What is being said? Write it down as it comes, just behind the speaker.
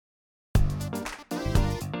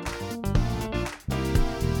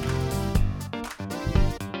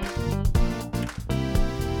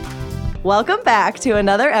Welcome back to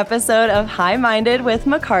another episode of High Minded with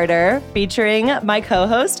McCarter, featuring my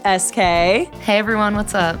co-host, SK. Hey everyone,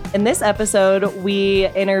 what's up? In this episode, we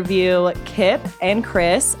interview Kip and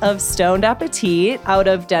Chris of Stoned Appetite out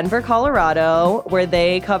of Denver, Colorado, where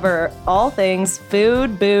they cover all things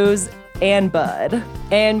food, booze, and bud.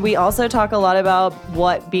 And we also talk a lot about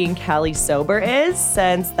what being Cali sober is,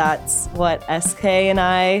 since that's what SK and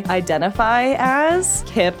I identify as.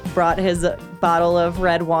 Kip brought his bottle of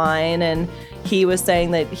red wine, and he was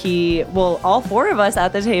saying that all four of us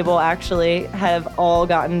at the table actually have all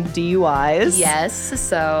gotten DUIs. Yes,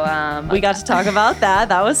 so we got to talk about that.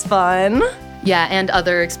 That was fun. Yeah, and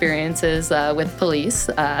other experiences with police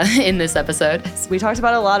in this episode. We talked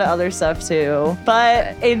about a lot of other stuff too,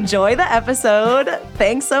 but enjoy the episode.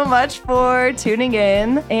 Thanks so much for tuning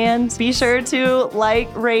in, and be sure to like,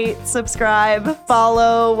 rate, subscribe,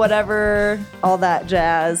 follow, whatever, all that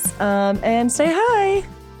jazz, and say hi.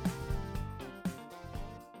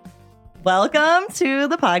 Welcome to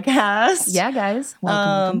the podcast. Yeah, guys.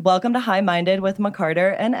 Welcome. Welcome to High Minded with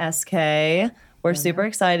McCarter and SK. We're super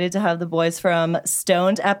excited to have the boys from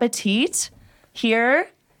Stoned Appetite here.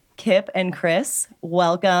 Kip and Chris,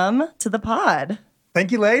 welcome to the pod.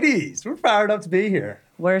 Thank you, ladies. We're fired up to be here.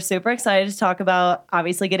 We're super excited to talk about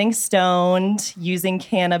obviously getting stoned, using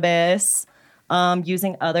cannabis,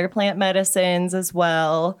 using other plant medicines as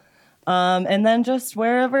well, and then just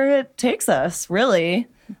wherever it takes us, really.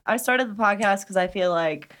 I started the podcast because I feel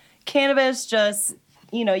like cannabis just,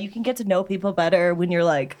 you can get to know people better when you're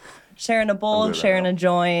like, sharing a bowl, sharing a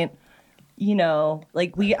joint, I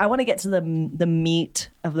want to get to the meat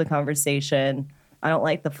of the conversation. I don't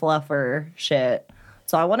like the fluffer shit.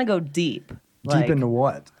 So I want to go deep. Deep into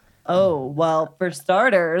what? Oh, well, for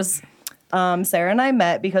starters, Sarah and I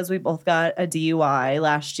met because we both got a DUI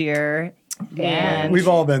last year. And we've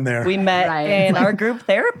all been there. We met in our group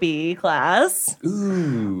therapy class.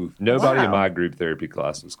 Ooh, nobody in my group therapy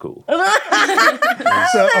class was cool. So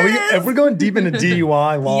if we're going deep into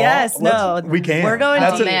DUI law, we can. We're going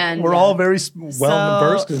deep. We're all very well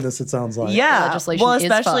versed in this, it sounds like. Yeah. Legislation well, is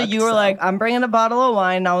especially fucked, you were like, I'm bringing a bottle of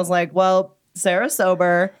wine. And I was like, well, Sarah's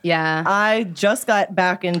sober. Yeah. I just got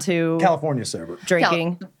back into California sober.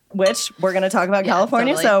 Drinking. Which we're going to talk about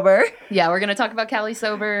California totally. sober. Yeah, we're going to talk about Cali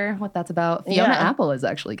sober, what that's about. Fiona Apple is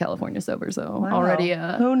actually California sober, so already.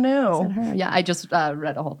 Who knew? Yeah, I just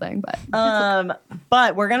read a whole thing, but.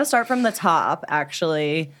 But we're going to start from the top,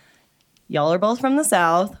 actually. Y'all are both from the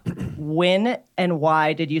South. When and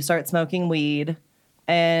why did you start smoking weed?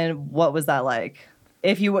 And what was that like?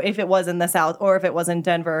 If it was in the South or if it was in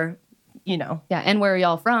Denver, Yeah, and where are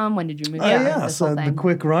y'all from? When did you move? So the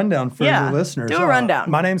quick rundown for your listeners. Do a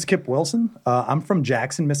rundown. My name's Kip Wilson. I'm from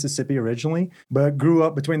Jackson, Mississippi originally, but grew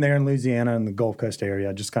up between there and Louisiana and the Gulf Coast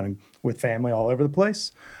area, just kind of with family all over the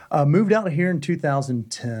place. Moved out here in 11,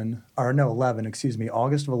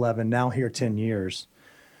 August of 11, now here 10 years.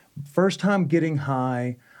 First time getting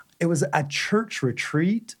high, it was a church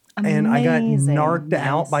retreat, and I got narked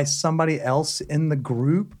out by somebody else in the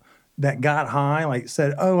group that got high,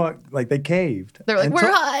 said, they caved. They're like, we're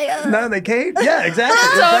high. No, they caved? Yeah,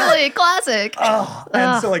 exactly. Totally, classic.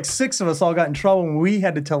 And so 6 of us all got in trouble, and we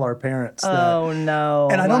had to tell our parents that. Oh, no.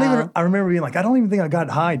 And I remember being like, I don't even think I got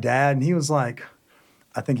high, Dad. And he was like,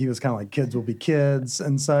 I think he was kind of like, kids will be kids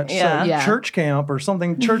and such. Yeah. So church camp or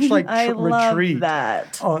something, church retreat. I love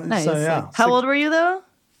that. Oh, Nice. So yeah. How old were you though?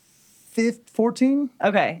 14?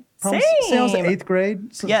 Okay. Say I was in 8th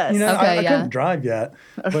grade. So, Yes. I couldn't drive yet.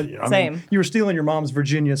 But Same. You were stealing your mom's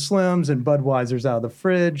Virginia Slims and Budweisers out of the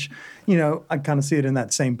fridge. I kind of see it in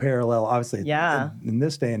that same parallel, obviously, in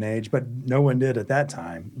this day and age, but no one did at that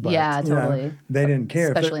time. But, totally. They didn't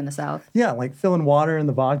care. Especially in the South. Yeah, like filling water in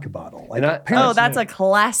the vodka bottle. That's a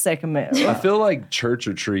classic move. I feel like church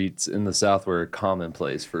retreats in the South were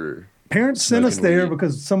commonplace for parents sent us there weed.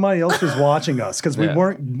 because somebody else was watching us because we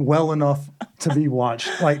weren't well enough to be watched,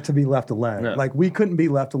 to be left alone. Yeah. We couldn't be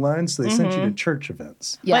left alone, so they sent you to church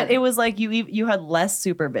events. Yeah. But it was like you had less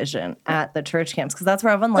supervision at the church camps because that's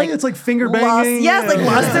where everyone It's like finger lost, banging.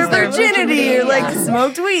 lost their virginity or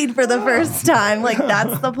smoked weed for the first time.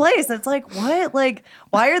 That's the place. It's like, what?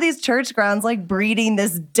 Why are these church grounds breeding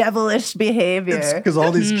this devilish behavior? It's because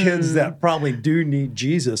all these kids that probably do need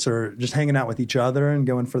Jesus are just hanging out with each other and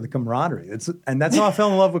going for the camaraderie. And that's how I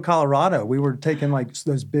fell in love with Colorado. We were taking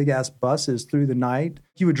those big ass buses through the night.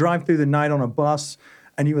 You would drive through the night on a bus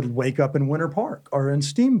and you would wake up in Winter Park or in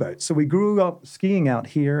steamboats. So we grew up skiing out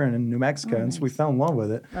here and in New Mexico, and so we fell in love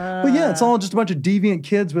with it. But yeah, it's all just a bunch of deviant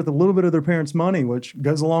kids with a little bit of their parents' money, which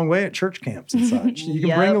goes a long way at church camps and such. You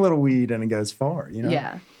can bring a little weed and it goes far,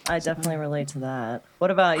 Yeah. I definitely relate to that.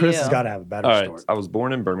 What about Chris you? has got to have a better All right. story. I was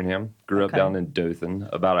born in Birmingham, grew up Okay. down in Dothan,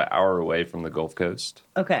 about an hour away from the Gulf Coast.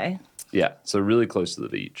 Okay. Yeah, so really close to the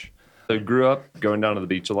beach. So grew up going down to the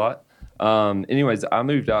beach a lot. Anyways, I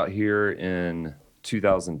moved out here in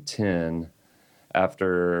 2010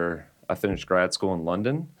 after I finished grad school in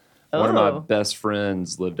London. One of my Oh. best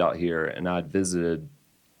friends lived out here, and I'd visited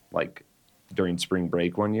like during spring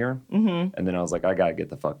break one year. Mm-hmm. And then I was like, I got to get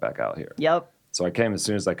the fuck back out here. Yep. So I came as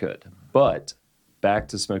soon as I could. But back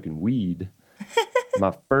to smoking weed,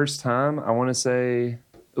 my first time, I want to say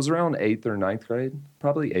it was around 8th or 9th grade,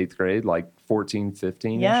 probably 8th grade, like 14,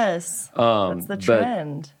 15. Yes. That's the but-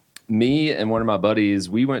 trend. Me and one of my buddies,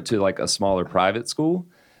 we went to like a smaller private school,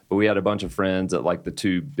 but we had a bunch of friends at like the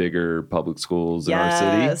two bigger public schools in our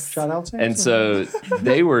city. Yes. Shout out to And so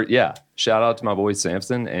they were, shout out to my boy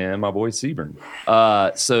Samson and my boy Seaburn.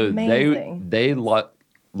 So Amazing. they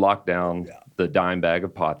locked down the dime bag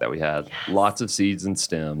of pot that we had, lots of seeds and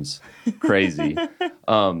stems, crazy.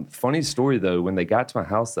 Funny story though, when they got to my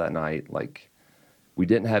house that night, like we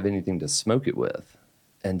didn't have anything to smoke it with.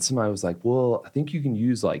 And somebody was like, well, I think you can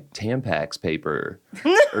use like Tampax paper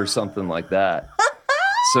or something like that.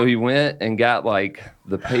 So he went and got like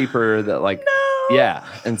the paper that like, yeah.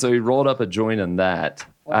 And so he rolled up a joint in that.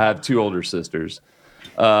 I have two older sisters.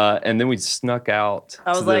 And then we snuck out.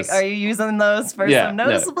 I was to like, this- are you using those for Yeah, some no.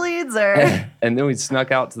 nosebleeds or? And then we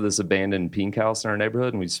snuck out to this abandoned pink house in our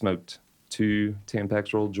neighborhood and we smoked 2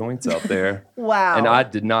 Tampax rolled joints out there. Wow. And I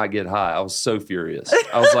did not get high. I was so furious.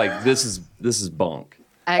 I was like, this is bunk.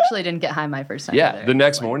 I actually didn't get high my first time. Yeah. either. The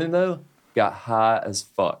next morning though, got high as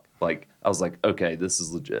fuck. Like I was like, okay, this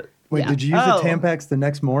is legit. Wait, Yeah. did you use Oh. the Tampax the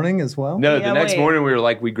next morning as well? No, Yeah, the next wait. morning we were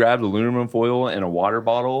like, we grabbed aluminum foil and a water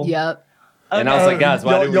bottle. Yep. And I was like, guys,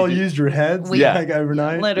 why did y'all we do-" used your heads Yeah. like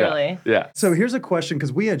overnight? Yeah, Literally. Yeah. So here's a question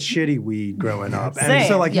because we had shitty weed growing up, and Same.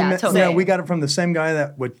 so like Yeah, you, totally. we got it from the same guy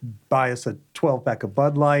that would buy us a 12-pack of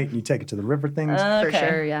Bud Light, and you take it to the river things. For Okay.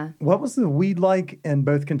 sure, yeah. What was the weed like in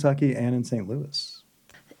both Kentucky and in St. Louis?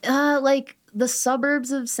 Like the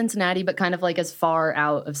suburbs of Cincinnati, but kind of like as far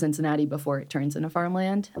out of Cincinnati before it turns into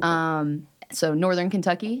farmland. So northern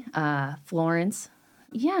Kentucky, Florence.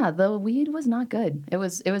 Yeah, the weed was not good. It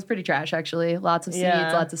was pretty trash actually. Lots of seeds,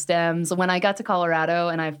 Yeah. lots of stems. When I got to Colorado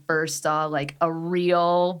and I first saw like a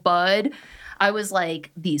real bud, I was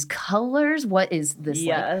like, these colors, what is this? like?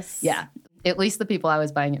 Yes. Yeah. At least the people I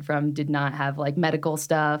was buying it from did not have like medical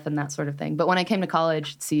stuff and that sort of thing. But when I came to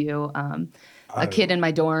college at CU, a kid in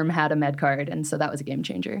my dorm had a med card, and so that was a game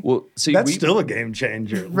changer. Well, see, That's we, still a game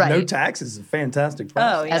changer. Right. No taxes is a fantastic price.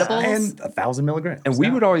 Oh, yeah. Edibles? And 1,000 milligrams. and we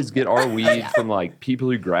now. would always get our weed from like people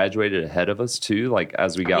who graduated ahead of us too, like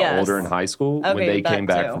as we got Yes. older in high school when Okay, they that came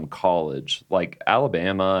back too. from college. Like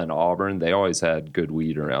Alabama and Auburn, they always had good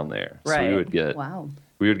weed around there. So Right. Wow.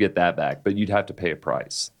 we would get that back, but you'd have to pay a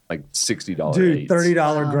price, like $60. Dude, eighths.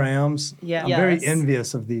 $30 grams. Yeah. I'm very Yes.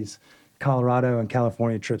 envious of these Colorado and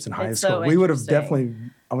California trips in high It's school. so We would have interesting. definitely,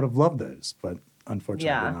 I would have loved those, but unfortunately,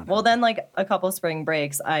 did Yeah. not Well, happen. then like a couple spring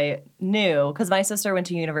breaks, I knew because my sister went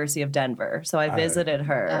to University of Denver, so I visited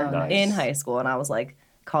her Oh, nice. in high school, and I was like,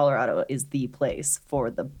 Colorado is the place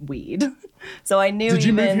for the weed. So I knew. Did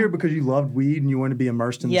you even, move here because you loved weed and you wanted to be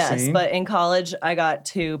immersed in the Yes, scene? but in college, I got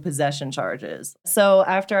 2 possession charges. So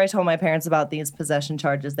after I told my parents about these possession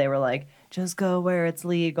charges, they were like, just go where it's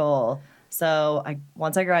legal. So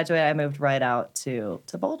once I graduated, I moved right out to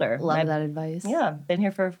Boulder. Love I- that advice. Yeah, been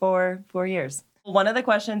here for 4 years. One of the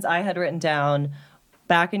questions I had written down,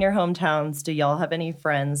 back in your hometowns, do y'all have any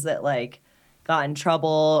friends that like got in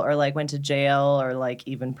trouble or like went to jail or like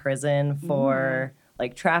even prison for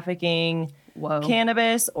like trafficking Whoa.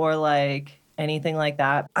 cannabis or like anything like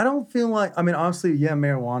that? I don't feel like, I mean, obviously, yeah,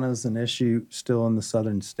 marijuana is an issue still in the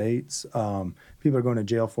southern states. People are going to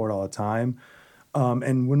jail for it all the time.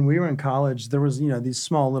 And when we were in college, there was, these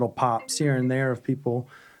small little pops here and there of people,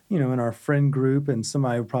 in our friend group, and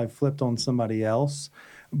somebody probably flipped on somebody else.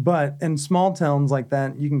 But in small towns like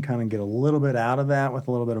that, you can kind of get a little bit out of that with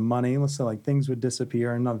a little bit of money. Let's say like things would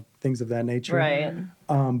disappear and things of that nature. Right.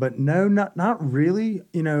 But no, not really.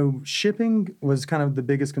 Shipping was kind of the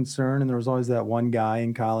biggest concern, and there was always that one guy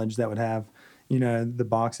in college that would have, the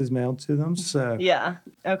boxes mailed to them. So Yeah.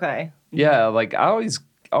 Okay. Yeah, like I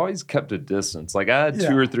always kept a distance. Like I had 2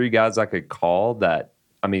 Yeah. or 3 guys I could call that,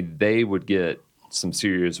 I mean, they would get some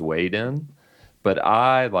serious weight in, but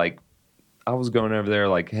I was going over there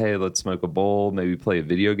like, hey, let's smoke a bowl, maybe play a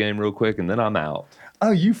video game real quick, and then I'm out.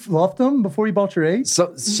 Oh, you fluffed them before you bought your eight? So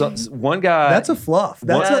one guy, That's a fluff.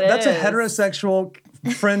 That That's a is. heterosexual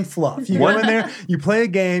friend fluff. You go in there, you play a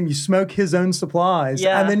game, you smoke his own supplies,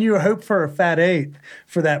 Yeah. and then you hope for a fat eighth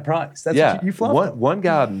for that price. That's Yeah, what you fluff them. one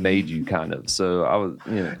guy made you kind of. So I was,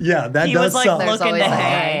 Yeah, that He does was like suck. There's looking always to that guy.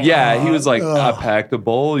 hang. Yeah, he was like, I packed a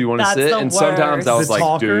bowl. You want to That's sit? the And sometimes I worst. was The like,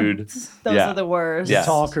 talker? dude, Those yeah. are the worst. Yeah.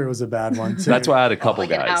 Talker was a bad one too. That's why I had a couple Like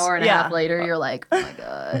guys. an hour and a Yeah. half later, you're like, oh my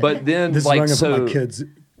God. But then, This like, is so my kid's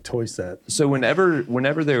toy set. so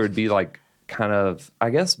whenever there would be like kind of, I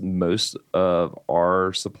guess most of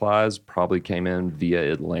our supplies probably came in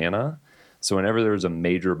via Atlanta. So whenever there was a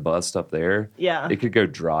major bust up there, Yeah. it could go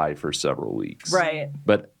dry for several weeks. Right.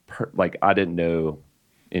 But like I didn't know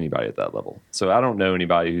anybody at that level, so I don't know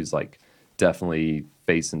anybody who's like definitely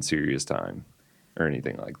facing serious time or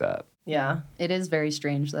anything like that. Yeah. It is very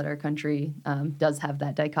strange that our country does have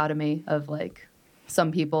that dichotomy of like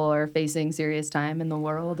some people are facing serious time in the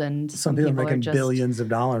world and Some people are are making just billions of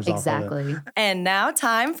dollars off of it. exactly. And now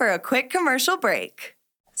time for a quick commercial break.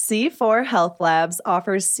 C4 Health Labs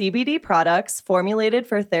offers CBD products formulated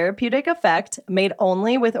for therapeutic effect, made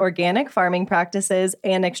only with organic farming practices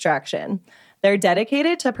and extraction. They're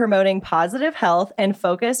dedicated to promoting positive health and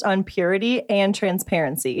focused on purity and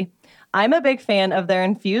transparency. I'm a big fan of their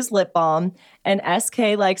infused lip balm, and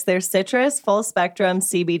SK likes their citrus full spectrum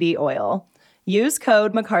CBD oil. Use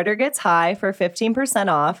code McCarterGetsHigh for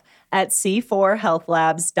 15% off at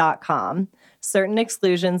c4healthlabs.com. Certain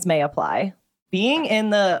exclusions may apply. Being in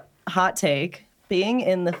the being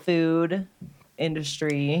in the food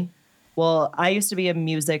industry, well, I used to be a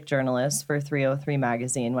music journalist for 303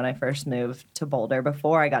 Magazine when I first moved to Boulder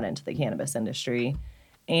before I got into the cannabis industry.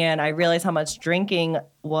 And I realized how much drinking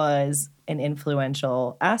was an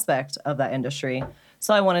influential aspect of that industry.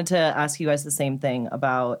 So I wanted to ask you guys the same thing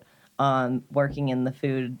about working in the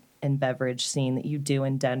food and beverage scene that you do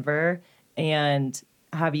in Denver. And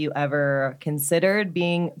have you ever considered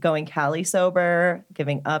going Cali sober,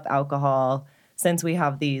 giving up alcohol, since we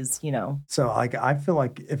have these, So like I feel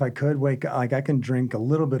like if I could I can drink a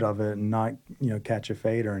little bit of it and not, catch a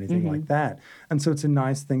fade or anything like that. And so it's a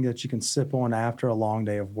nice thing that you can sip on after a long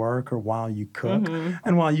day of work or while you cook.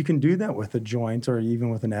 And while you can do that with a joint or even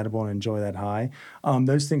with an edible and enjoy that high,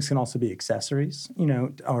 those things can also be accessories,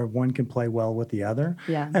 or one can play well with the other.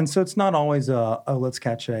 Yeah. And so it's not always let's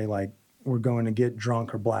catch we're going to get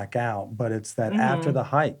drunk or black out, but it's that after the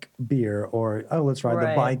hike beer or, let's ride the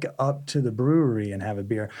Right. bike up to the brewery and have a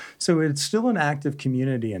beer. So it's still an active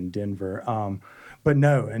community in Denver. But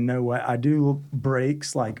no way. I do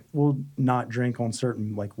breaks, like we'll not drink on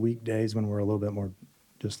certain like weekdays when we're a little bit more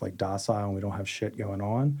just like docile and we don't have shit going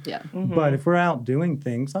on. Yeah. But if we're out doing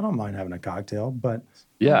things, I don't mind having a cocktail. But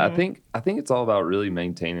Yeah, I think it's all about really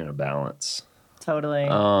maintaining a balance. totally.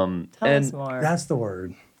 Tell and us more. that's the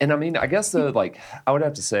word. And I mean, I guess though, like I would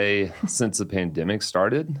have to say, since the pandemic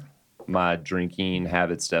started, my drinking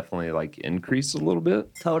habits definitely like increased a little bit.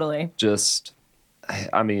 Totally. Just,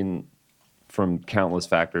 I mean, from countless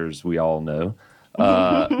factors we all know.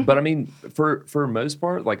 But I mean, for most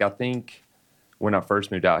part, like I think when I first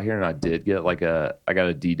moved out here and I did get I got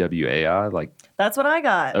a DWAI, like, That's what I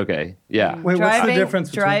got. okay, yeah. Wait, what's the difference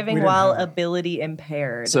between driving we didn't while have- ability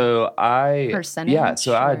impaired. So Percentage,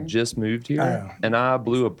 so I or- just moved here Oh. and I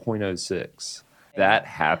blew a .06. That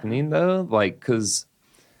happening though, like, cause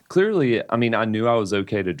clearly, I mean, I knew I was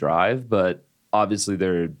okay to drive, but obviously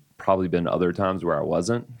there had probably been other times where I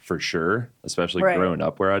wasn't for sure, especially Right. growing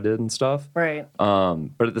up where I did and stuff. Right.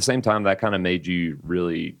 But at the same time, that kind of made you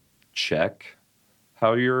really check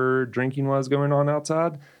how your drinking was going on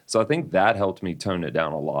outside. So I think that helped me tone it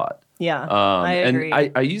down a lot. Yeah. I agree.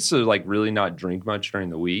 And I used to like really not drink much during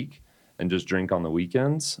the week and just drink on the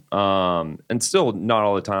weekends. And still not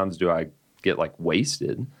all the times do I get like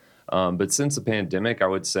wasted. But since the pandemic, I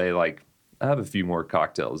would say like I have a few more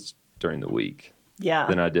cocktails during the week yeah.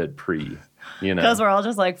 than I did pre, Because we're all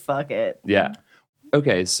just like, fuck it. Yeah.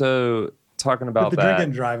 Okay. So talking But about the that. drinking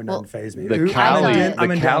and driving Well, doesn't phase me. The Ooh, Cali, I'm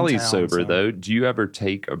in Cali downtown, sober so- though. Do you ever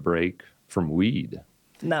take a break from weed?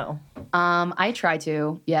 No. I try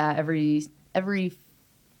to. Yeah, every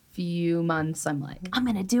few months I'm like, I'm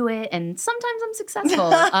gonna do it, and sometimes I'm successful.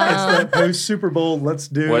 It's that post Super Bowl. Let's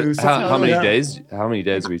do. What, how something. many Yeah. days? How many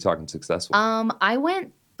days were you talking successful? I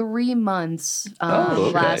went 3 months Oh,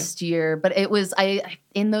 okay. last year, but it was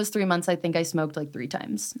in those 3 months I think I smoked like 3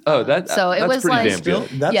 times. Oh, that's was pretty like- damn Still,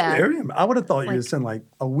 good. that's Yeah. very. I would have thought you were Like- saying like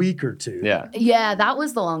a week or two. Yeah. Yeah, that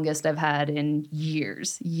was the longest I've had in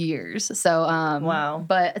years. So Wow.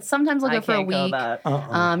 But sometimes I'll go I for a can't go week.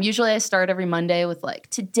 that. Usually I start every Monday with like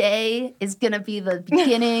today is gonna be the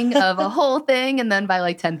beginning of a whole thing, and then by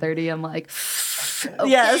like 10:30 I'm like, okay,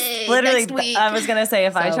 Yes, literally. next week. I was gonna say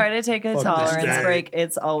if I So- try to take a Fuck this tolerance day. break,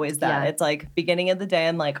 it's always that. Yeah. It's like beginning of the day,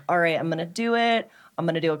 I'm like, all right, I'm going to do it. I'm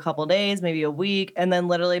going to do a couple days, maybe a week. And then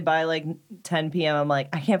literally by like 10 p.m., I'm like,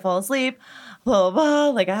 I can't fall asleep. Blah, blah, blah.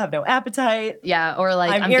 Like I have no appetite. Yeah, or like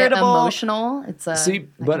I'm I'm getting irritable. emotional. It's See,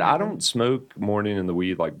 but can I happen. don't smoke morning in the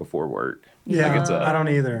weed like before work. Yeah, Like, it's a- I don't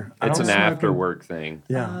either. I It's don't an smoke after in- work thing.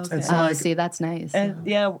 Yeah, Oh, okay. it's Oh, like see, that's nice.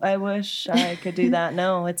 Yeah, I wish I could do that.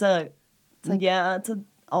 No, it's it's a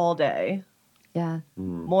all day. Yeah.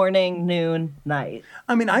 Morning, noon, night.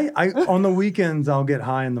 I mean, I on the weekends I'll get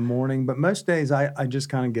high in the morning, but most days I just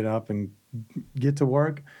kind of get up and get to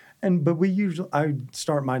work. But I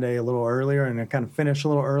start my day a little earlier and I kind of finish a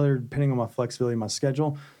little earlier depending on my flexibility, my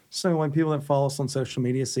schedule. So like people that follow us on social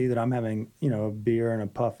media see that I'm having, a beer and a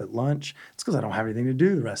puff at lunch. It's because I don't have anything to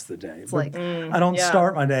do the rest of the day. It's like- I don't yeah.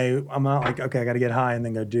 start my day. I'm not like, okay, I got to get high and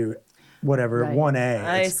then go do whatever, Right. 1A.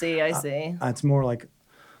 I It's- see. It's more like,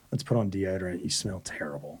 let's put on deodorant. You smell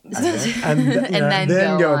terrible. And then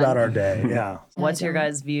go go on. about our day. Yeah. What's your don't-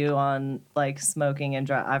 guys' view on like smoking and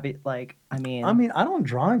drive? I mean, I don't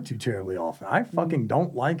drive too terribly often. I fucking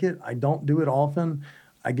don't like it. I don't do it often.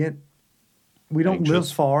 We don't live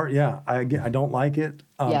Anxious. far. Yeah. I don't like it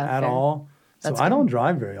Yeah, at fair. all. So That's I good. don't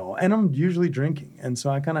drive very often. And I'm usually drinking. And so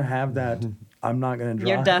I kind of have that, I'm not going to drive.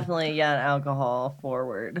 you're definitely an alcohol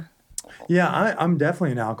forward. Yeah, I'm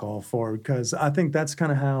definitely an alcohol forward because I think that's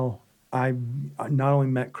kind of how I not only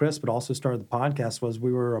met Chris but also started the podcast. Was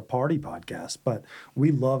we were a party podcast, but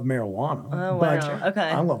we love marijuana. Oh, but wow. Okay.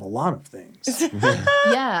 I love a lot of things.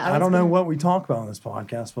 Yeah. I don't know what we talk about on this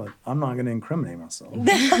podcast, but I'm not going to incriminate myself.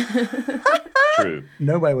 True.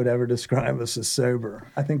 Nobody would ever describe us as sober.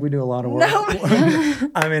 I think we do a lot of work.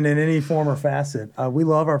 I mean, in any form or facet. We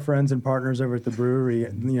love our friends and partners over at the brewery.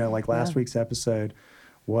 Like last week's episode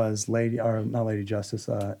was not Lady Justice,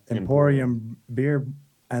 Emporium Beer.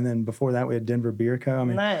 And then before that, we had Denver Beer Co. I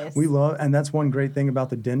mean, Nice. we love, and that's one great thing about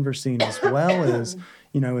the Denver scene as well is,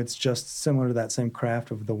 it's just similar to that same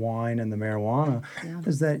craft of the wine and the marijuana,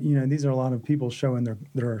 is that, these are a lot of people showing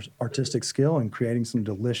their artistic skill and creating some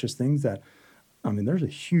delicious things that, there's a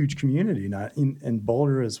huge community in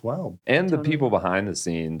Boulder as well. And the people behind the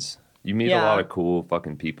scenes. You meet a Yeah. lot of cool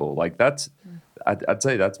fucking people. Like I'd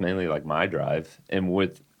say that's mainly like my drive. And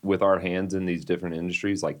with our hands in these different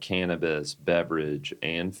industries like cannabis, beverage,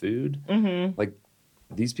 and food, like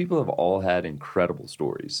these people have all had incredible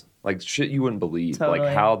stories. Like shit you wouldn't believe. Totally.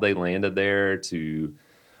 Like how they landed there to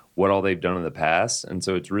what all they've done in the past. And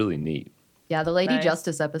so it's really neat. Yeah, the Lady Nice.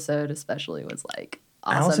 Justice episode especially was like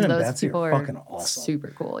awesome. Allison and Those Betsy people are are fucking awesome. super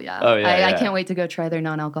cool. Yeah. Oh, yeah, I yeah. can't wait to go try their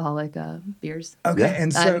non-alcoholic beers. Okay, Yeah.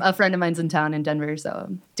 and so A friend of mine's in town in Denver, so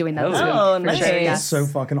I'm doing that Hell soon. yeah. Oh, for nice. sure. Yeah. it's so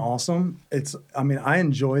fucking awesome. I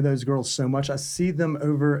enjoy those girls so much. I see them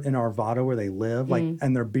over in Arvada where they live,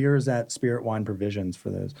 and their beers at Spirit Wine Provisions for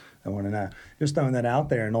those that want to know. Just throwing that out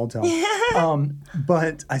there in Old Town.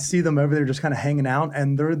 But I see them over there just kind of hanging out,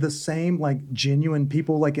 and they're the same like genuine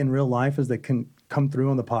people like in real life as they can come through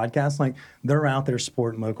on the podcast. Like they're out there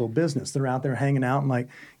supporting local business. They're out there hanging out and like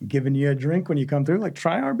giving you a drink when you come through. Like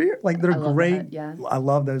try our beer. Like they're I love great. that, yeah. I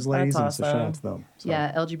love those ladies, That's and so shout awesome. out to them. So.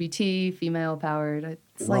 Yeah, LGBT, female powered.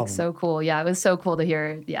 It's Love like 'em. so cool. Yeah, it was so cool to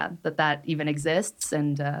hear. Yeah, that even exists,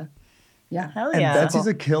 and yeah, Hell And yeah. Betsy's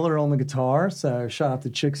a killer on the guitar, so shout out to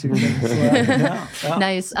Chicks who yeah.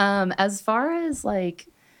 nice. As far as like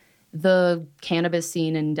the cannabis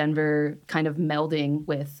scene in Denver, kind of melding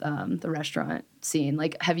with the restaurant scene,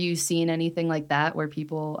 like have you seen anything like that where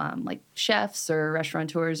people like chefs or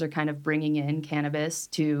restaurateurs are kind of bringing in cannabis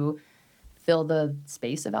to fill the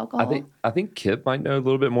space of alcohol? I think Kip might know a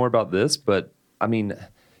little bit more about this, but I mean,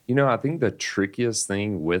 I think the trickiest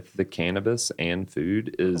thing with the cannabis and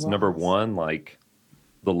food is number Laws. one, like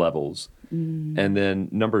the levels, and then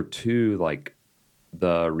number two, like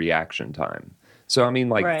the reaction time. So I mean,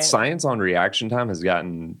 like Right. science on reaction time has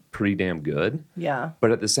gotten pretty damn good, Yeah.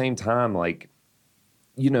 but at the same time, like,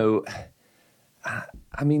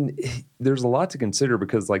 I mean, there's a lot to consider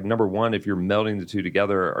because, like, number one, if you're melding the two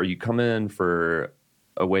together, are you coming for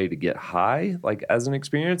a way to get high, like, as an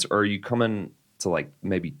experience, or are you coming to, like,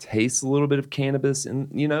 maybe taste a little bit of cannabis and,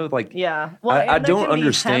 like, Yeah. Well, I and there don't can be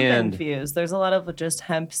understand. hemp infused. There's a lot of just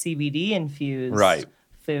hemp CBD infused Right.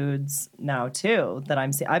 foods now too that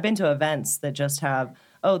I'm seeing. I've been to events that just have,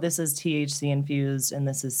 oh, this is THC infused and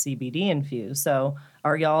this is CBD infused. So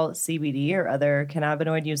are y'all CBD or other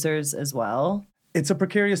cannabinoid users as well? It's a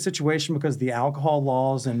precarious situation because the alcohol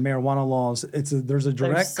laws and marijuana laws, there's a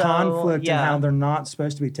direct so- conflict in yeah. how they're not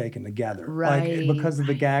supposed to be taken together. Right, Like because of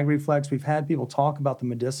the gag reflex, we've had people talk about the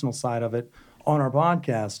medicinal side of it on our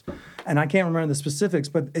podcast. And I can't remember the specifics,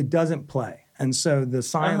 but it doesn't play. And so the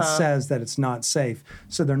science says that it's not safe.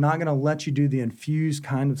 So they're not going to let you do the infused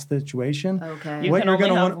kind of situation. Okay. You What can you're only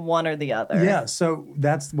gonna have want- one or the other. Yeah, so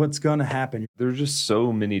that's what's going to happen. There's just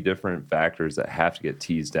so many different factors that have to get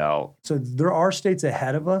teased out. So there are states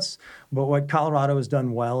ahead of us, but what Colorado has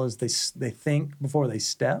done well is they think before they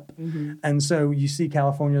step. And so you see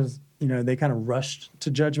California's, they kind of rushed to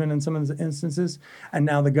judgment in some of the instances, and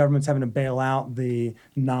now the government's having to bail out the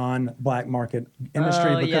non-black market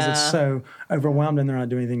industry because it's so overwhelmed and they're not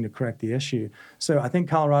doing anything to correct the issue. So I think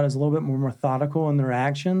Colorado is a little bit more methodical in their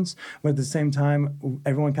actions, but at the same time,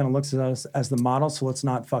 everyone kind of looks at us as the model, so let's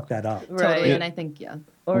not fuck that up. Right. Totally. And I think,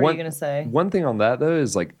 What were One- you going to say? One thing on that though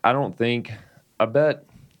is like I bet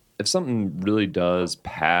if something really does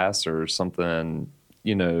pass or something,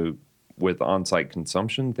 with on-site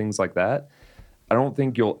consumption, things like that, I don't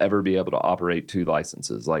think you'll ever be able to operate 2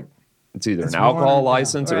 licenses. Like it's either It's an alcohol one, yeah.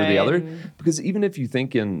 license or the Right. other. Because even if you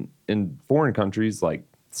think in foreign countries, like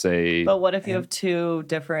say, But what if you have 2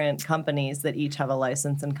 different companies that each have a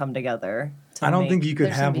license and come together? I don't think you could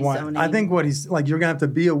There's gonna have be one. zoning. I think what he's like, you're gonna have to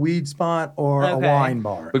be a weed spot or a Okay. wine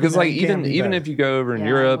bar. because like You can't be even both. if you go over in Yeah, I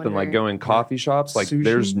Europe and like wonder- go in coffee shops, like Sushi?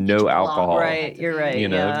 there's no alcohol. Right, you're right. You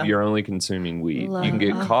know, you're only consuming weed. You can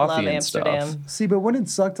get Love coffee Love and stuff. Amsterdam. See, but wouldn't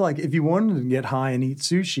it suck to like if you wanted to get high and eat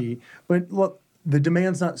sushi, but look, the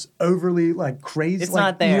demand's not overly like crazy. It's like,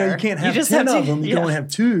 not there. You can't You have just 10 have of to- them. You yeah. can only have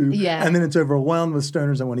 2. Yeah. And then it's overwhelmed with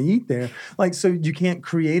stoners that want to eat there. Like, so you can't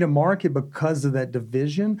create a market because of that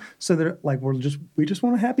division. So they're like, we just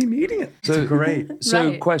want a happy medium. So It's great. So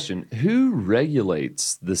Right. question, who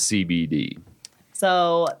regulates the CBD?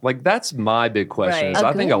 So Like that's my big question. Right. Is I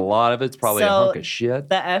Okay. think a lot of it's probably a So hunk of shit.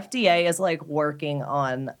 the FDA is like working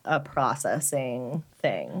on a processing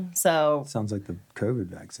thing. So Sounds like the COVID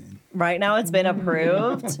vaccine. right now it's been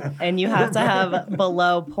approved and you have to have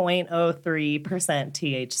below 0.03%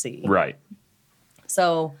 THC. Right.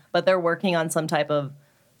 So, but they're working on some type of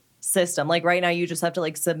system. Like right now you just have to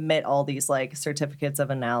like submit all these like certificates of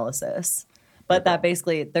analysis. But that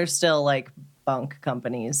basically there's still like bunk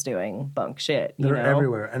companies doing bunk shit. They're know?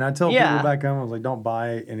 everywhere. And I tell Yeah. people back home, I was like, don't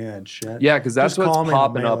buy any of that shit. Yeah, because that's Just call what's me and I'll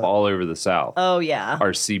popping mail up it. all over the South. Oh yeah.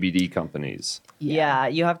 Are CBD companies. Yeah,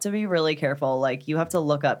 you have to be really careful. Like, you have to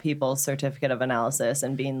look up people's certificate of analysis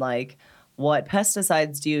and being like, what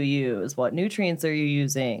pesticides do you use? What nutrients are you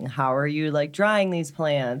using? How are you like drying these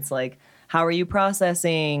plants? Like, how are you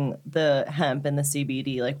processing the hemp and the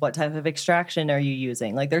CBD? Like, what type of extraction are you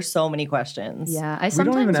using? Like, there's so many questions. Yeah, I We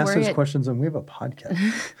sometimes don't even ask worry those questions when we have a podcast.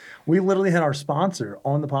 We literally had our sponsor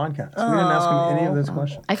on the podcast. We didn't ask him any of those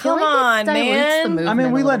questions. I feel Come like on, it dilutes man. the movement. I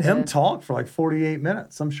mean, we a let little him bit. talk for like 48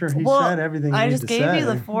 minutes. I'm sure he Well, said everything he I needed just to gave say. you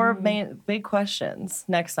the 4 main big questions.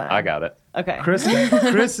 Next time. I got it. Okay.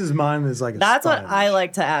 Chris's mind is like a That's what sponge. I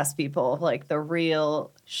like to ask people, like the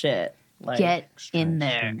real shit. Like, Get in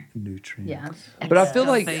there. Nutrients. Yeah. But I feel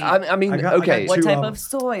like I mean, I got okay. what two type of of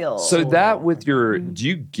soil? So that with your,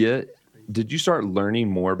 did you start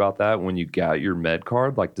learning more about that when you got your med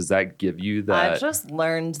card? Like, does that give you that? I've just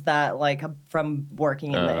learned that like from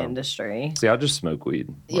working in the industry. See, I just smoke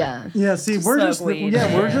weed. Yeah. Yeah, see, we're smoke just weed.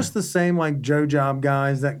 we're just the same like Joe Job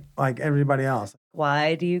guys that like everybody else.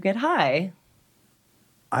 Why do you get high?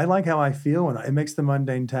 I like how I feel and it makes the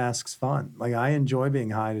mundane tasks fun. Like I enjoy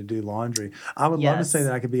being high to do laundry. I would love to say Yes.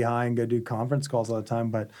 that I could be high and go do conference calls all the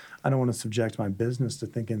time, but I don't want to subject my business to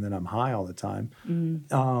thinking that I'm high all the time.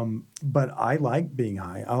 But I like being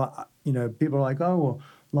high. People are like, "Oh, well,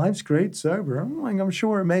 life's great sober." I'm like, "I'm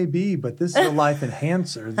sure it may be, but this is a life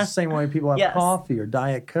enhancer." The same way people have Yes. coffee or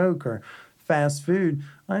Diet Coke or fast food.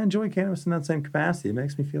 I enjoy cannabis in that same capacity. It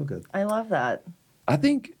makes me feel good. I love that. I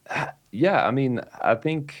think, yeah, I mean, I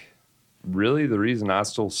think really the reason I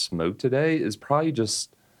still smoke today is probably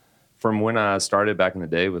just from when I started back in the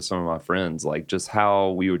day with some of my friends, like just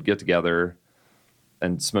how we would get together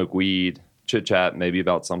and smoke weed, chit chat, maybe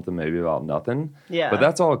about something, maybe about nothing. Yeah. But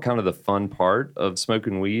that's all kind of the fun part of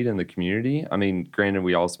smoking weed in the community. I mean, granted,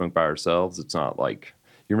 we all smoke by ourselves. It's not like,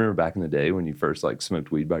 you remember back in the day when you first like smoked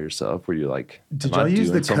weed by yourself, where you're like, Did "Am I y'all use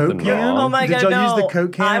doing the something Coke can? wrong?" Oh my Did god, y'all use no! the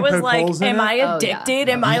Coke can I and was poke like, holes in am it? I Oh, yeah. addicted?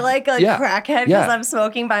 Am I like a Yeah. crackhead because Yeah. I'm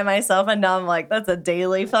smoking by myself? And now I'm like, that's a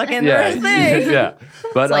daily fucking Yeah, thing. yeah.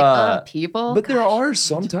 But It's like, people. But there are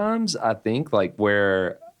sometimes I think like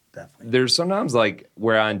where Definitely. there's sometimes like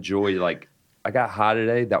where I enjoy like I got high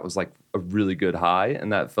today. That was like a really good high,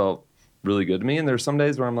 and that felt really good to me. And there's some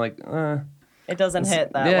days where I'm like, It doesn't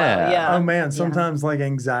hit that Yeah. well. Yeah. Oh man, sometimes like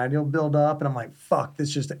anxiety will build up, and I'm like, "Fuck, this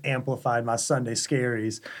just amplified my Sunday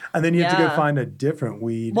scaries." And then you have to go Yeah. find a different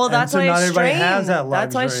weed. Well, and that's so why not everybody strain. has that luxury.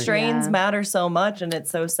 That's why strains Yeah. matter so much, and it's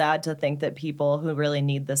so sad to think that people who really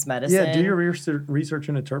need this medicine. Yeah, do your research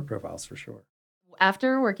into terp profiles for sure.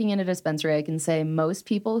 After working in a dispensary, I can say most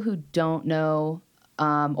people who don't know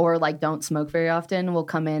or like don't smoke very often will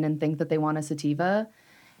come in and think that they want a sativa.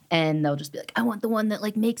 And they'll just be like, I want the one that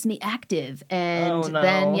like makes me active. And Oh, no.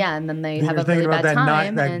 then, and then they Then have you're a thinking really about bad that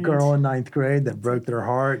time. that and girl in ninth grade that broke their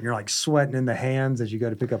heart, and you're like sweating in the hands as you go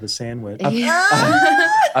to pick up a sandwich.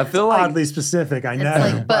 I feel like Oddly specific, I know.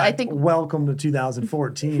 like- but I think- welcome to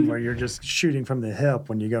 2014, where you're just shooting from the hip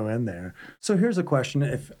when you go in there. So here's a question: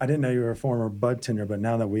 if I didn't know you were a former bud tender, but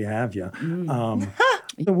now that we have you,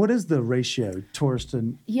 so what is the ratio tourist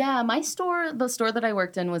and Yeah, my store, the store that I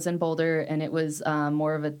worked in was in Boulder, and it was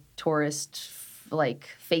more of a tourist like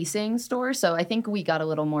facing store. So I think we got a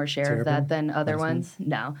little more share of that than other ones.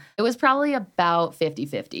 No, it was probably about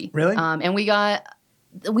 50-50. Really? And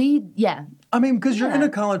yeah. I mean, because you're in a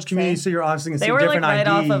college community, so you're obviously going to see They were like different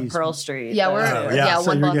right IDs. off of Pearl Street. Yeah, we're Oh, yeah, so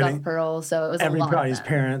one you're block getting off Pearl, so it was a lot of Everybody's that.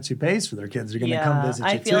 parents who pays for their kids are going to come visit you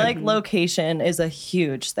I feel too. like location is a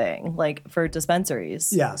huge thing, like for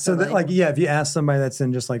dispensaries. Yeah. So, if you ask somebody that's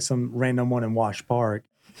in just like some random one in Wash Park.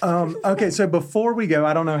 Okay. So before we go,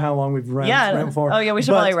 I don't know how long we've ran for. Oh yeah, we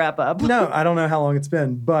should probably wrap up. No, I don't know how long it's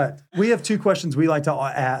been, but we have two questions we like to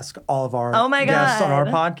ask all of our Oh my guests on our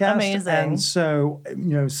God. podcast. Amazing. And so,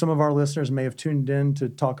 some of our listeners may have tuned in to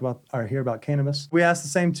talk about or hear about cannabis. We ask the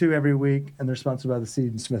same two every week, and they're sponsored by the Seed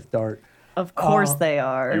and Smith Dart. Of course they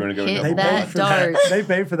are. you want to go Hit number that one. for dart. They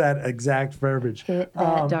pay for that exact verbiage. Hit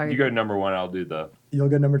that dart. You go number one. I'll do the. You'll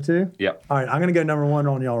go number two? Yep. All right, I'm going to go number one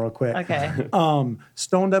on y'all real quick. Okay.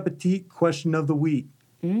 Stoned Appetit question of the week.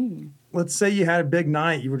 Let's say you had a big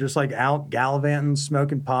night. You were just like out gallivanting,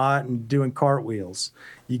 smoking pot, and doing cartwheels.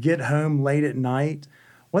 You get home late at night.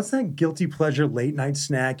 What's that guilty pleasure late night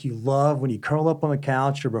snack you love when you curl up on the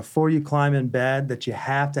couch or before you climb in bed that you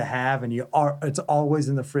have to have and it's always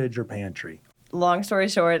in the fridge or pantry? Long story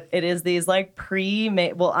short, it is these like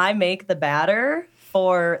I make the batter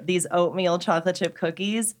for these oatmeal chocolate chip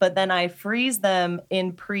cookies, but then I freeze them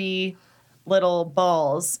in little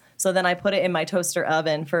balls. So then I put it in my toaster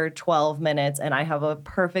oven for 12 minutes and I have a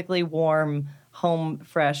perfectly warm, home,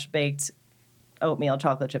 fresh baked oatmeal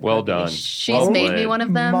chocolate chip Well cookie. done. She's Well made me played. one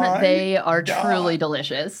of them. My They are God. truly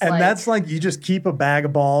delicious. And that's like you just keep a bag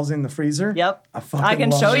of balls in the freezer? Yep. I fucking I can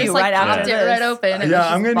love show it. you just like right popped after it this. right open. And Yeah, it's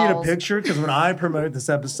just I'm going to need a balls. picture because when I promote this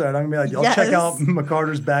episode, I'm going to be like, y'all Yes. check out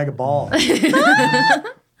McCarter's bag of balls.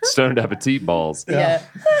 Stoned Appetit balls. Yeah.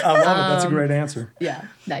 I love it. That's a great answer. Yeah,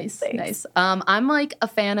 nice. I'm like a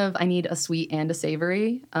fan of. I need a sweet and a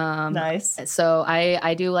savory. Nice. So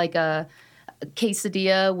I do like a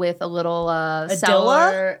quesadilla with a little Dilla?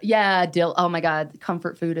 sour. Yeah, dill. Oh my god,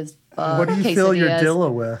 comfort food is. What do you fill your quesadillas.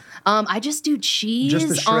 Dilla with? I just do cheese Just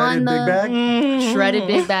the shredded on the big bag? shredded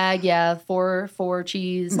big bag. Yeah, four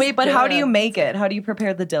cheese. Wait, but how do Yeah. you make it? How do you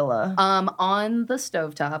prepare the Dilla? On the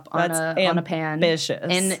stovetop on That's on a pan. ambitious.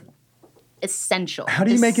 And essential. How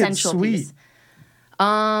do you make it essential sweet? piece.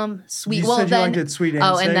 Sweet. You well, said you then liked it sweet and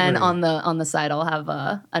and then savory. on the side, I'll have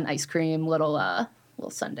an ice cream little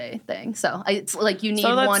sundae thing. So it's like you need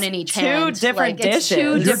So that's one in each two hand. different Like, it's dishes. two You're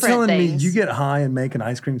You're different telling things. me you get high and make an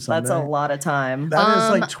ice cream sundae? That's a lot of time. That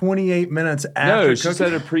is like 28 minutes after No, she cooking.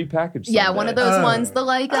 said a prepackaged. Yeah, sundae. one of those Oh. ones. The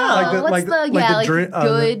like, Like the- what's like the, the- like yeah, the like dri-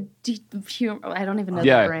 good. I don't even know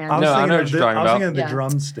Yeah. the brand. I was No, I thinking know of what you're talking I was about. thinking of the Yeah.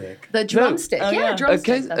 drumstick. The drumstick. Oh, yeah, yeah. A,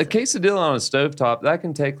 drumstick. a quesadilla on a stovetop that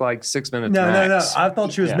can take like 6 minutes. No, max. I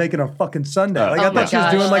thought she was Yeah. making a fucking sundae. Like Oh I my thought she was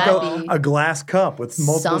gosh, doing like that'd be- a glass cup with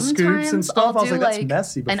multiple scoops and Sometimes stuff. I'll I was do, like, that's like,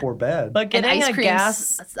 messy an- before bed. But An getting ice a cream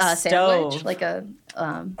gas sandwich, stove. like a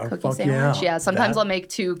cookie fuck sandwich. yeah. Yeah, sometimes That- I'll make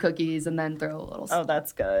 2 cookies and then throw a little. Oh,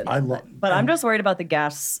 that's good. I love. But I'm just worried about the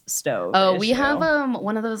gas stove. Oh, we issue. have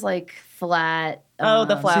one of those like flat. Oh,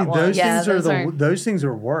 the flat See, one. those Yeah, things are those those things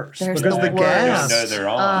are worse They're because the the worst. gas. No, they're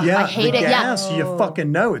on. Yeah, I hate the it. Yeah. gas, you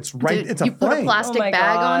fucking know it's right. Dude, it's a you put a flame. plastic Oh my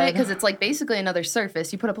bag on it God. because it's like basically another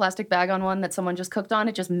surface. You put a plastic bag on one that someone just cooked on,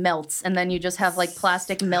 it just melts, and then you just have like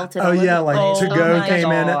plastic melted. Oh, all over yeah, the like place. to go my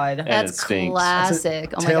came in. God. And That's it stinks.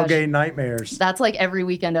 classic. Oh my gosh. Tailgate nightmares. That's like every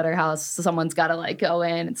weekend at our house. Someone's got to like go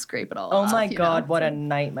in and scrape it all Oh off. my you God, know? what a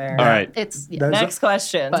nightmare. All right. It's yeah. Those- Next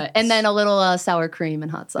question. But and then a little sour cream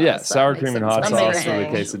and hot sauce. Yeah, That sour makes cream and it hot sauce for the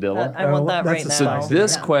amazing. quesadilla. I want that That's right a now. spicy.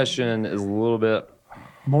 This Yeah. question is a little bit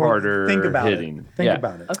More harder think about hitting. it. Think Yeah.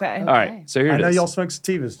 about it. Okay. All right, so here I it know is. y'all smoke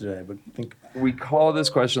sativas today, but think about it. We call this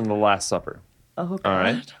question the Last Supper. Oh, God. All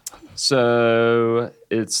right. So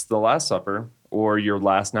it's the Last Supper or your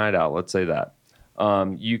last night out, let's say that,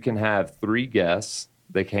 you can have 3 guests.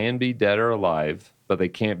 They can be dead or alive, but they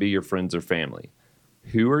can't be your friends or family.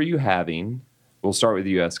 Who are you having? We'll start with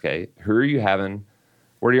you, SK. Who are you having?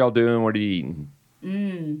 What are y'all doing? What are you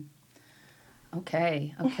eating?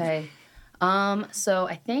 Okay. So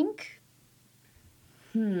I think,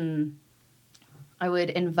 I would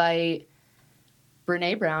invite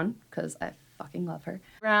Brene Brown, because I fucking love her.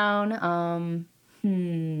 Brown,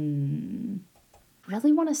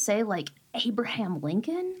 really want to say like Abraham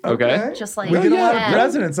Lincoln. Okay. Just like We get a lot of yeah.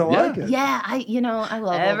 presidents. I like it. Yeah, I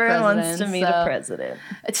love Everyone old wants to meet presidents, a so president.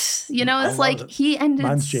 it's love like it. he ended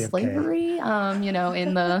Mine's JFK. slavery,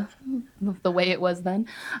 in the way it was then.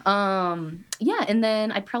 And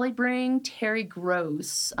then I'd probably bring Terry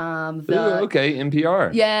Gross. Ooh, okay,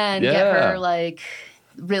 NPR. Yeah, and get Yeah. her like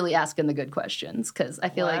really asking the good questions, because I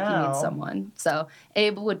feel like you Wow. need someone. So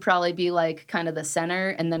Abe would probably be like kind of the center,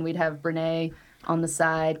 and then we'd have Brene on the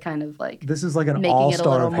side, kind of like This is like an making it a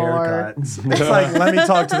all-star little of more. haircuts. It's like, let me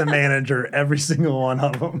talk to the manager, every single one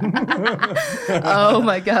of them. oh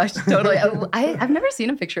my gosh, totally. I've never seen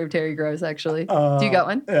a picture of Terry Gross, actually. Do you got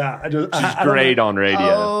one? Yeah, I She's don't great know. on radio.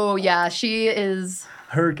 Oh yeah, she is.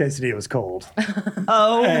 Her quesadilla was cold.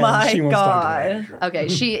 Oh And my she wants to talk to the God. manager. Okay,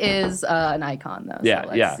 she is an icon though. Yeah, so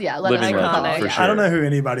let's, yeah. Let Living us legend, know. for Yeah. sure. I don't know who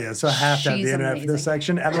anybody is, so I have to have She's the internet for amazing. this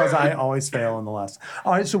section. Otherwise, I always fail in the last.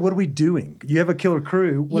 All right, so what are we doing? You have a killer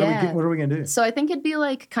crew. What are we gonna do? So I think it'd be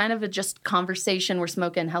like kind of a just conversation. We're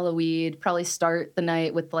smoking hella weed. Probably start the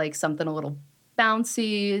night with like something a little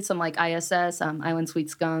bouncy, some like ISS, Island Sweet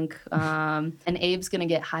Skunk. And Abe's gonna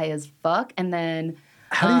get high as fuck, and then.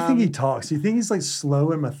 How do you think he talks? Do you think he's like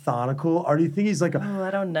slow and methodical, or do you think he's like Oh,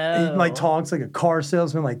 I don't he know. like talks like a car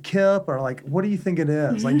salesman, like Kip, or like what do you think it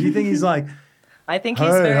is? Like, do you think he's like I think he's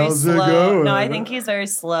Hey, very how's it slow. going? No, I think he's very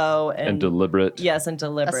slow And deliberate. Yes, and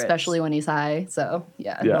deliberate. Especially when he's high. So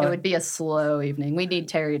Yeah. it would be a slow evening. We need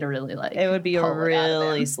Terry to really like. It would be pull it out of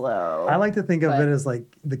really him. slow. I like to think of But- it as like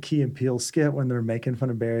the Key and Peele skit when they're making fun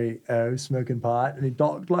of Barry O smoking pot and he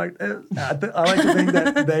talked like this. I like to think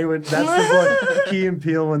that they would. That's the voice Key and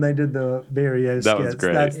Peele when they did the Barry O skits. That was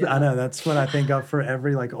great. I know that's what I think of for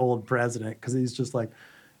every like old president because he's just like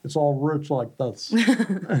it's all rich like this.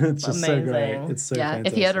 It's just so great. Amazing. It's so Yeah, fantastic.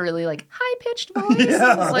 if he had a really like high pitched voice, it's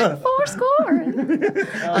like 4 score. Oh,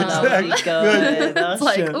 that would be good. It's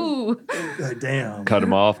like Shit. ooh. Like, damn. Cut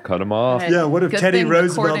him off. Yeah, what if Good Teddy thing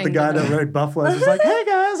Roosevelt, the recording guy that didn't- rode buffaloes, was like, "Hey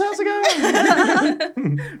guys, how's it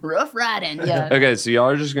going?" Rough riding, yeah. Okay, so y'all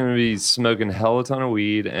are just going to be smoking hella ton of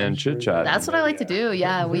weed and chit chat. That's what I like to do.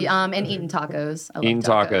 Yeah, we and eating tacos. I love Eating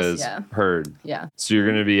tacos. Yeah, Heard. yeah. So you're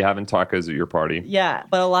going to be having tacos at your party. Yeah,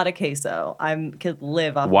 but a lot of queso. I could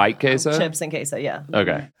live off White queso? chips and queso. Yeah.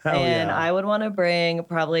 Okay. Hell And yeah. I would want to bring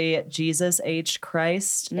probably Jesus H.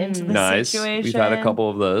 Christ into the Nice. situation. We've had a couple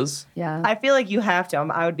of those. Yeah. I feel like you have to.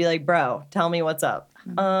 I would be like, bro, tell me what's up.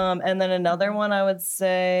 And then another one I would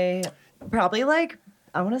say, probably like,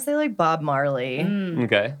 I want to say like Bob Marley,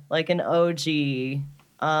 Okay. like an OG.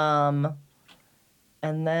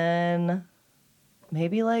 And then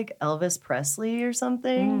maybe like Elvis Presley or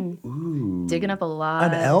something. Ooh. Digging up a lot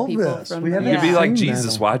An of people Elvis. from We haven't You'd be Yeah. like, seen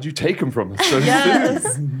Jesus, that. why'd you take him from us so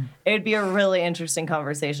Yes. soon? It'd be a really interesting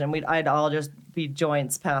conversation. I'd all just be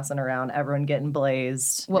joints passing around, everyone getting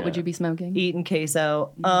blazed, What would you be smoking? eating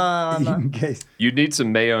queso. in case You'd need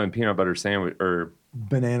some mayo and peanut butter sandwich or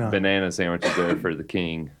banana banana sandwiches there for the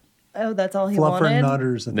king. Oh, that's all he fluffer wanted?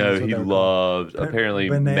 nutters. I think No, is what he they're called. loved apparently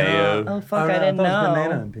Banana. mayo. Oh, fuck, no, I didn't thought it was know.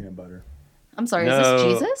 banana and peanut butter. I'm sorry, No.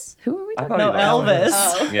 is this Jesus? Who are we I talking thought No, he was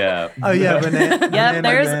Elvis. Yeah. Oh yeah, banana.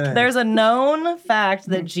 Yep, there's a known fact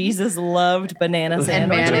that Jesus loved banana And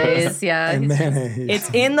sandwiches. mayonnaise, yeah. and he's- mayonnaise. It's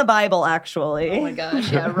in the Bible, actually. Oh my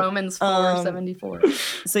gosh, yeah. Romans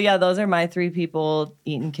 4:74. So yeah, those are my 3 people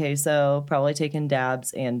eating queso, probably taking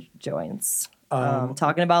dabs and joints,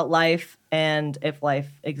 talking about life and if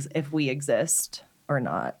we exist or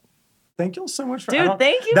not. Thank you all so much for Dude,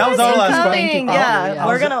 thank you That guys was our for last coming. question. Yeah,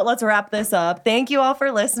 yeah. let's wrap this up. Thank you all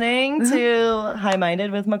for listening to High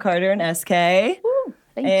Minded with McCarter and SK.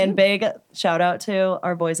 Thank And you. big shout out to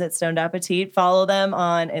our boys at Stoned Appetite. Follow them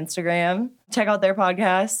on Instagram. Check out their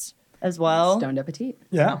podcast as well. Stoned Appetit.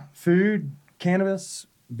 Yeah, food, cannabis,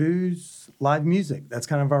 booze, live music. That's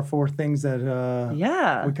kind of our 4 things that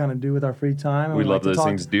Yeah. we kind of do with our free time. And We like love to those talk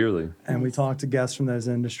things dearly. and we talk to guests from those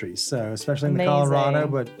industries. So especially in the Amazing. Colorado,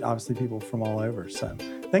 but obviously people from all over. So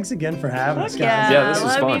thanks again for having us, Fuck guys. Yeah, this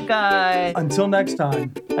was love fun. you guys. Until next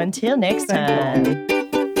time. Until next Thank you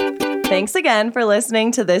time. Thanks again for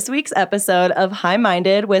listening to this week's episode of High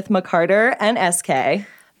Minded with McCarter and SK.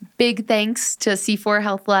 Big thanks to C4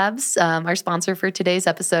 Health Labs, our sponsor for today's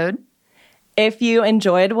episode. If you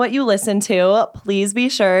enjoyed what you listened to, please be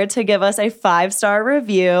sure to give us a 5-star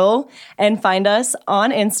review and find us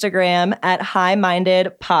on Instagram at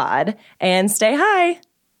HighMindedPod. And stay high.